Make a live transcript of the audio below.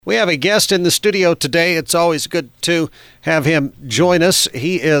We have a guest in the studio today. It's always good to have him join us.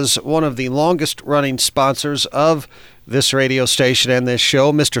 He is one of the longest-running sponsors of this radio station and this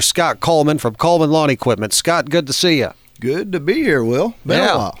show, Mr. Scott Coleman from Coleman Lawn Equipment. Scott, good to see you. Good to be here, Will. Been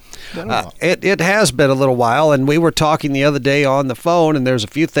a while. It has been a little while, and we were talking the other day on the phone, and there's a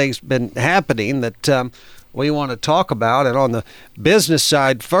few things been happening that we want to talk about. And on the business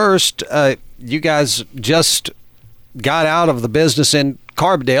side first, you guys just got out of the business in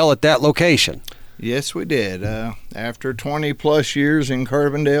Carbondale at that location. Yes, we did. After 20-plus years in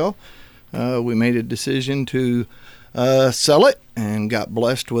Carbondale, we made a decision to sell it and got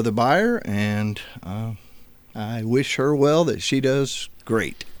blessed with a buyer, and I wish her well, that she does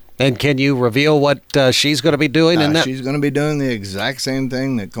great. And can you reveal what she's going to be doing in that? She's going to be doing the exact same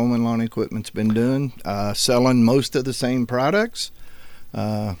thing that Coleman Lawn Equipment's been doing, selling most of the same products.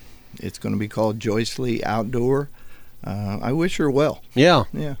 It's going to be called Joycely Outdoor. I wish her well. Yeah.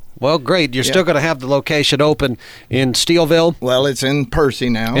 Well, great. You're still going to have the location open in Steelville? Well, it's in Percy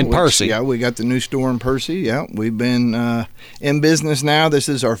now. Percy. Yeah, we got the new store in Percy. Yeah, we've been in business now. This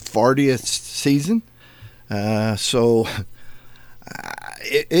is our 40th season. So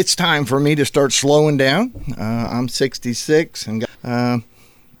it's time for me to start slowing down. I'm 66, and I'm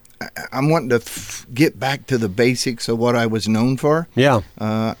wanting to get back to the basics of what I was known for. Yeah.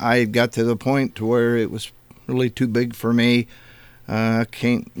 I got to the point to where it was really too big for me.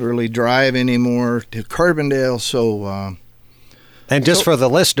 Can't really drive anymore to Carbondale, so... And just for the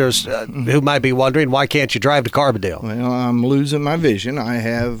listeners who might be wondering, why can't you drive to Carbondale? Well, I'm losing my vision. I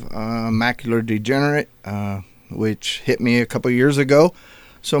have macular degenerate, which hit me a couple years ago.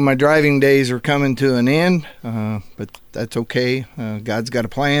 So my driving days are coming to an end, but that's okay. God's got a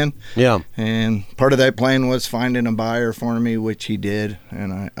plan. Yeah. And part of that plan was finding a buyer for me, which he did,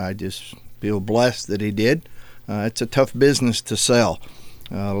 and I just feel blessed that he did. It's a tough business to sell.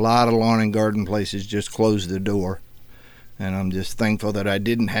 A lot of lawn and garden places just closed the door, and I'm just thankful that I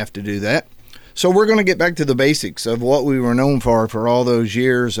didn't have to do that. So we're going to get back to the basics of what we were known for all those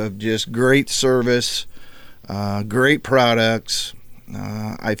years of just great service, great products.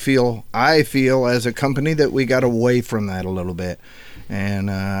 I feel as a company that we got away from that a little bit, and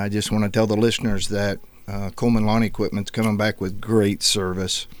I just want to tell the listeners that Coleman Lawn Equipment's coming back with great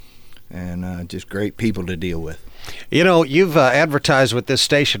service and just great people to deal with. You know, you've advertised with this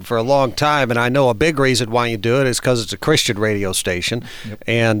station for a long time, and I know a big reason why you do it is because it's a Christian radio station. Yep.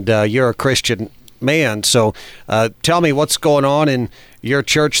 And you're a Christian man. So tell me what's going on in your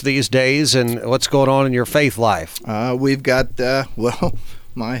church these days and what's going on in your faith life. We've got,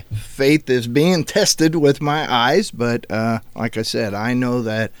 my faith is being tested with my eyes, but like I said, I know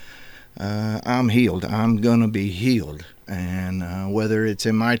that I'm healed. I'm going to be healed. And whether it's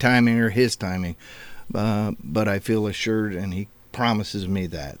in my timing or his timing, but I feel assured, and he promises me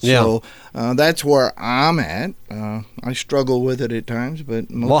that. Yeah. So that's where I'm at. I struggle with it at times, but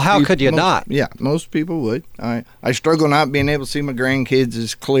could you not? Yeah, most people would. I struggle not being able to see my grandkids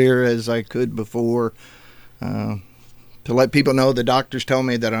as clear as I could before. To let people know, the doctors tell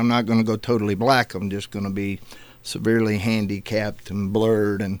me that I'm not going to go totally black. I'm just going to be severely handicapped and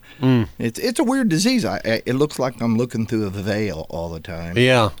blurred, and it's a weird disease. It looks like I'm looking through a veil all the time.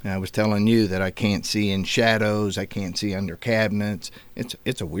 Yeah. And I was telling you that I can't see in shadows. I can't see under cabinets.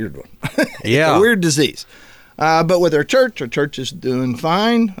 It's a weird one. Yeah. It's a weird disease. But with our church is doing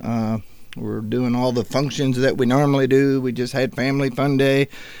fine. We're doing all the functions that we normally do. We just had Family Fun Day,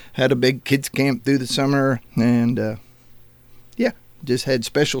 had a big kids camp through the summer, and just had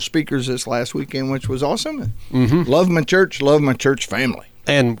special speakers this last weekend, which was awesome. Mm-hmm. Love my church family.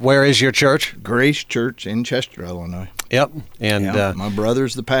 And where is your church? Grace Church in Chester, Illinois. Yep. And my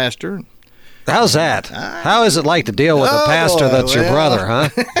brother's the pastor. How's that? How is it like to deal with a pastor that's your brother, huh?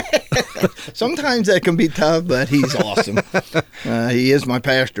 Sometimes that can be tough, but he's awesome. He is my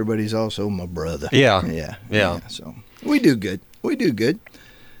pastor, but he's also my brother. Yeah. So we do good.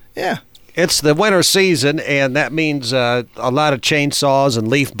 Yeah. It's the winter season, and that means a lot of chainsaws and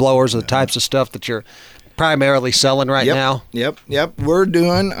leaf blowers are the types of stuff that you're primarily selling right now. Yep. We're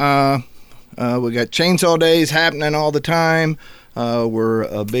doing, we got chainsaw days happening all the time. We're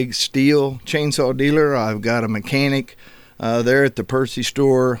a big steel chainsaw dealer. I've got a mechanic there at the Percy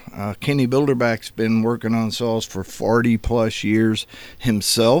store. Kenny Bilderback's been working on saws for 40-plus years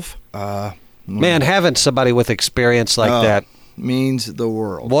himself. Man, having somebody with experience like that means the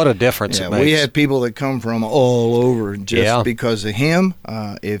world. What a difference it makes. We have people that come from all over just because of him.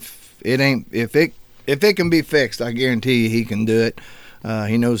 If it can be fixed, I guarantee you he can do it.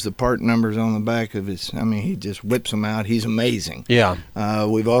 He knows the part numbers on the back of his. He just whips them out. He's amazing. Yeah.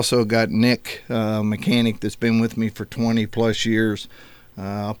 We've also got Nick, mechanic, that's been with me for 20 plus years.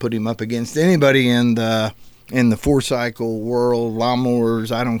 I'll put him up against anybody in the 4-cycle world,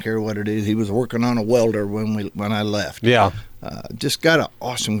 lawnmowers. I don't care what it is. He was working on a welder when I left. Yeah. Just got an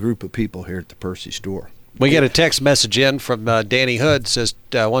awesome group of people here at the Percy store. We get a text message in from Danny Hood, says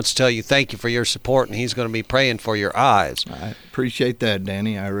wants to tell you thank you for your support, and he's going to be praying for your eyes. I appreciate that,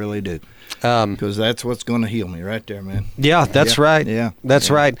 Danny. I really do. Because that's what's going to heal me right there, man. Yeah, that's right. Yeah,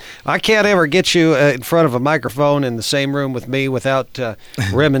 that's right. I can't ever get you in front of a microphone in the same room with me without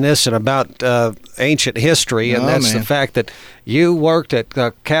reminiscing about ancient history, and that's the fact that you worked at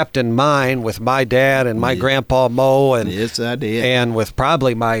Captain Mine with my dad and my grandpa Mo, and yes, I did, and with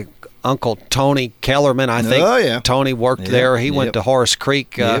probably my Uncle Tony Kellerman. I think Tony worked there. He went to Horace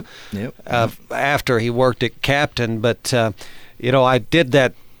Creek after he worked at Captain, but I did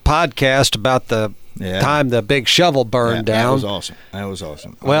that podcast about the time the big shovel burned down. That was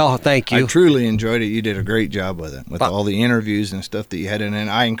awesome. Well, thank you. I truly enjoyed it. You did a great job with it, with all the interviews and stuff that you had in it. And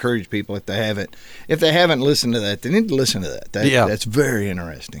I encourage people, if they haven't listened to that, they need to listen to that. That's very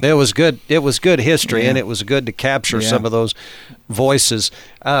interesting. It was good. It was good history, and it was good to capture some of those voices.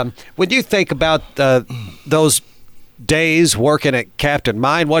 When you think about those days working at Captain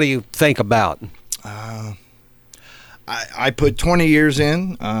Mine, what do you think about? I put 20 years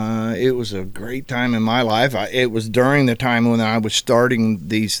in. It was a great time in my life. It was during the time when I was starting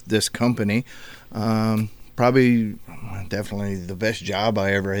this company. Probably, definitely the best job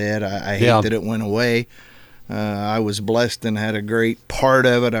I ever had. I hate that it went away. I was blessed and had a great part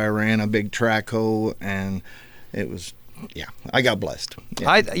of it. I ran a big track hoe, and it was, I got blessed. Yeah.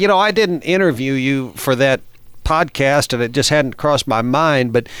 I didn't interview you for that podcast, and it just hadn't crossed my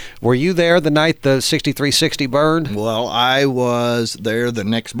mind, but were you there the night the 6360 burned? Well, I was there the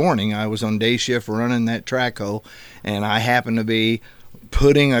next morning. I was on day shift running that track hoe, and I happened to be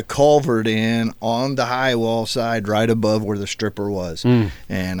putting a culvert in on the high wall side right above where the stripper was.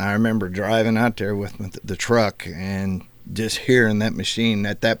 And I remember driving out there with the truck and just hearing that machine.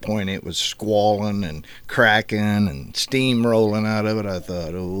 At that point, it was squalling and cracking and steam rolling out of it. I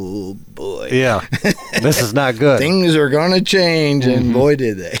thought, oh boy, this is not good. Things are going to change, and boy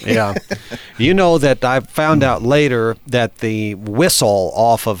did they. You know that I found out later that the whistle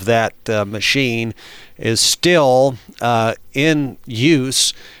off of that machine is still in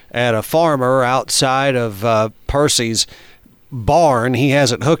use at a farmer outside of Percy's barn. He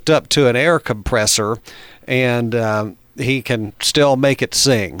has it hooked up to an air compressor, and he can still make it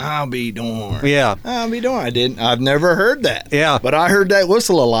sing. I'll be darned. I'll be darned. I've never heard that. But I heard that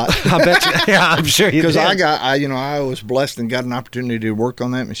whistle a lot. I bet you. I'm sure you did. Because I was blessed and got an opportunity to work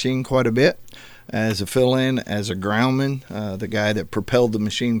on that machine quite a bit as a fill-in, as a groundman, the guy that propelled the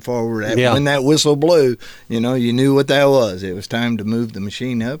machine forward. When that whistle blew, you knew what that was. It was time to move the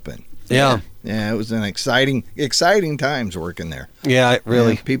machine up, and it was an exciting times working there. Yeah, it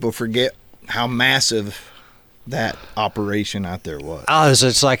really. And people forget how massive that operation out there was.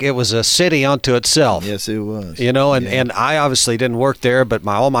 It's like it was a city unto itself. Yes, it was. And I obviously didn't work there, but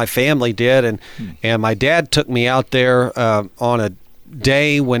all my family did, and my dad took me out there on a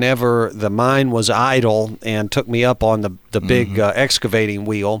day whenever the mine was idle, and took me up on the big excavating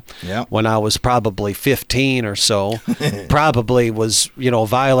wheel when I was probably 15 or so. Probably was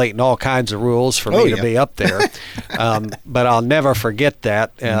violating all kinds of rules for me to be up there. But I'll never forget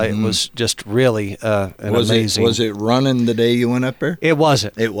that. It was just really amazing. Was it running the day you went up there? It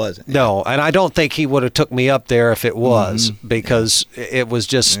wasn't. It wasn't. No, and I don't think he would have took me up there if it was, because it was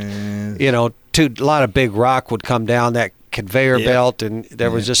just a lot of big rock would come down that conveyor belt, and there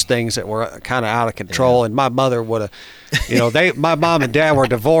was just things that were kind of out of control. And my mother would have, my mom and dad were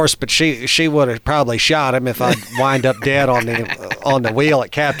divorced, but she would have probably shot him if I'd wind up dead on the wheel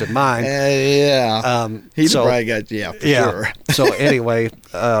at Captain Mine. He'd probably got for sure. So anyway,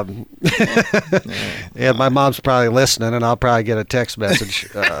 my mom's probably listening, and I'll probably get a text message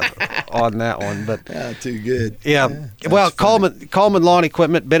on that one. But too good. Well, Coleman Lawn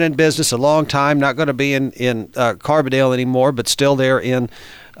Equipment, been in business a long time. Not going to be in Carbondale anymore, but still there in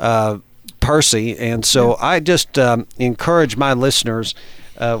Percy. And so I just encourage my listeners,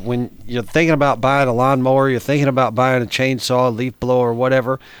 when you're thinking about buying a lawnmower, you're thinking about buying a chainsaw, leaf blower,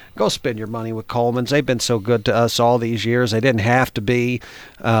 whatever, go spend your money with Coleman's. They've been so good to us all these years. They didn't have to be,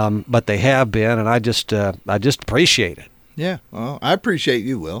 but they have been, and I just appreciate it. Yeah, well, I appreciate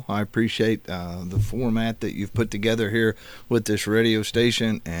you, Will. I appreciate the format that you've put together here with this radio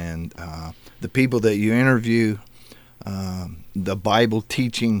station, and the people that you interview, the Bible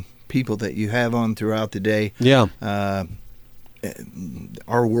teaching people that you have on throughout the day.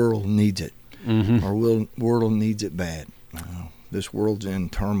 Our world needs it. Our world needs it bad. This world's in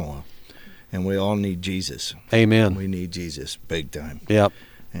turmoil, and we all need Jesus. Amen. We need Jesus big time. Yep.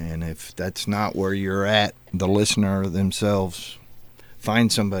 And if that's not where you're at, the listener themselves,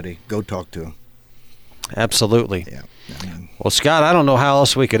 find somebody, go talk to them. Absolutely. Yeah. Well, Scott, I don't know how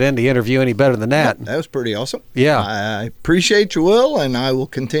else we could end the interview any better than that. That was pretty awesome. Yeah. I appreciate you, Will, and I will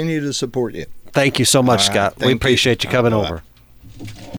continue to support you. Thank you so much, Scott. We Thank appreciate you coming Bye-bye. over.